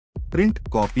Print,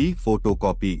 copy,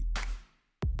 photocopy.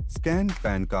 Scan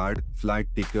PAN card, flight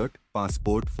ticket,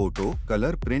 passport photo,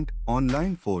 color print,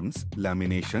 online forms,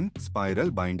 lamination, spiral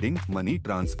binding, money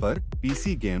transfer,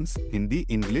 PC games, Hindi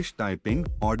English typing,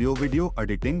 audio video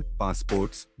editing,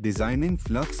 passports, design in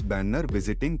flux banner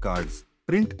visiting cards.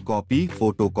 Print, copy,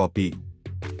 photocopy.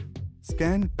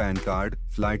 Scan PAN card,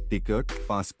 flight ticket,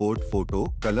 passport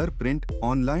photo, color print,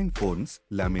 online forms,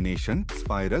 lamination,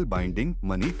 spiral binding,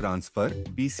 money transfer,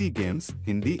 PC games,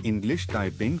 Hindi English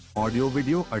typing, audio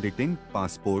video editing,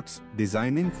 passports,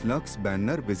 design in flux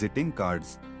banner visiting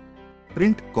cards.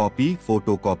 Print, copy,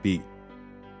 photocopy.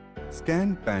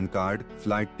 Scan PAN card,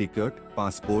 flight ticket,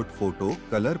 passport photo,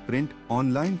 color print,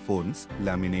 online forms,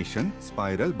 lamination,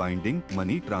 spiral binding,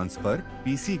 money transfer,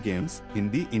 PC games,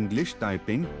 Hindi English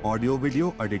typing, audio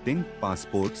video editing,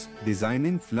 passports, design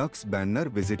in flux banner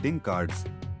visiting cards.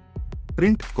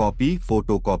 Print, copy,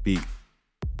 photocopy.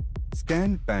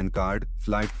 Scan PAN card,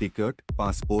 flight ticket,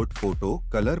 passport photo,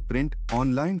 color print,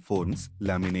 online forms,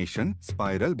 lamination,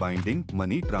 spiral binding,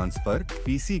 money transfer,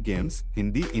 PC games,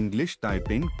 Hindi English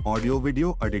typing, audio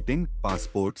video editing,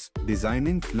 passports, design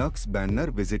in flux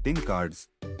banner visiting cards.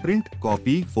 Print,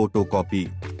 copy, photocopy.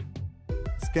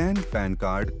 Scan PAN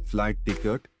card, flight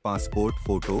ticket, passport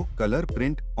photo, color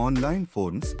print, online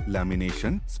forms,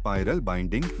 lamination, spiral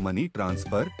binding, money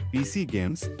transfer, PC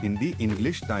games, Hindi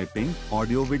English typing,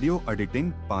 audio video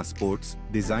editing, passports,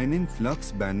 design in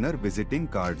flux banner visiting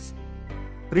cards.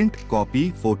 Print,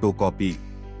 copy, photocopy.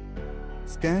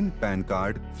 Scan PAN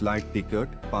card, flight ticket,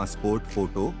 passport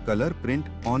photo, color print,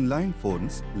 online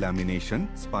forms, lamination,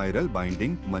 spiral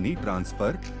binding, money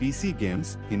transfer, PC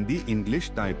games, Hindi English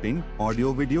typing,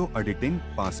 audio video editing,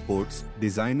 passports,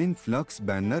 design in flux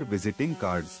banner visiting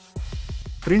cards.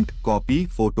 Print, copy,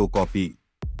 photocopy.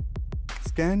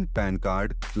 Scan PAN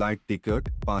card, flight ticket,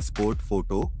 passport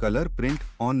photo, color print,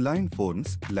 online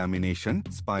forms, lamination,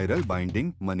 spiral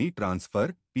binding, money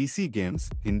transfer, PC games,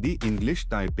 Hindi English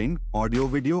typing, audio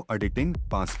video editing,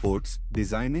 passports,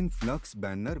 design in flux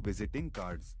banner visiting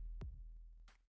cards.